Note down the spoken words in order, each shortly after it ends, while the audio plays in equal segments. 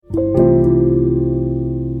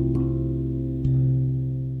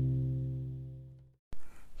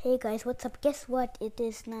guys, what's up? Guess what? It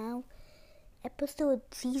is now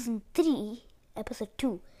season 3, episode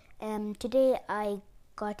 2. Today I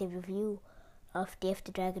got a review of Day of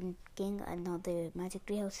the Dragon King, another Magic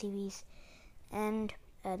Treehouse series, and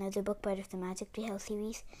another book part of the Magic Treehouse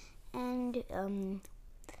series. And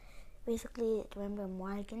basically, remember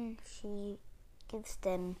Morgan? She gives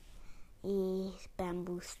them a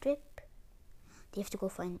bamboo strip. They have to go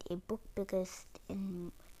find a book because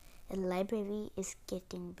a library is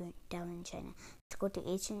getting burnt down in China. Let's go to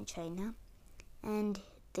ancient China, and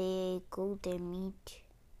they go there meet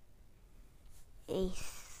they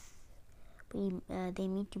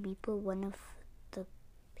meet two people. One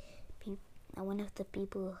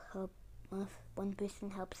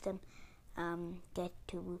person helps them get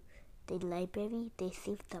to the library. They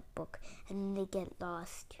save the book, and they get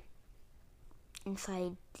lost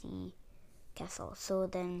inside the castle. So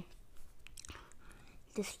then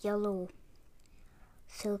this yellow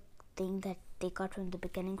silk thing that they got from the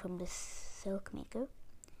beginning from the silk maker,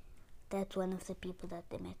 that's one of the people that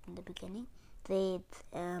they met in the beginning. That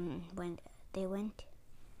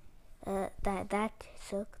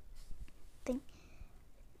silk thing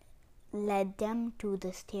led them to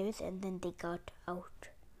the stairs, and then they got out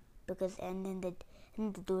and then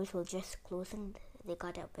the doors were just closing. They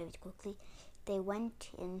got out very quickly. They went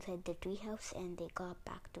inside the treehouse and they got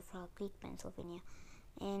back to Frog Creek, Pennsylvania.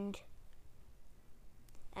 And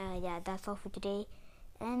that's all for today.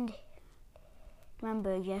 And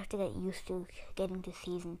remember, you have to get used to getting to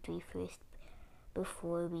season 3 first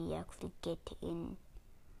before we actually get into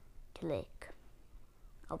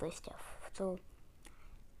other stuff. So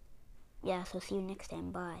see you next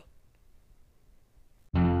time. Bye.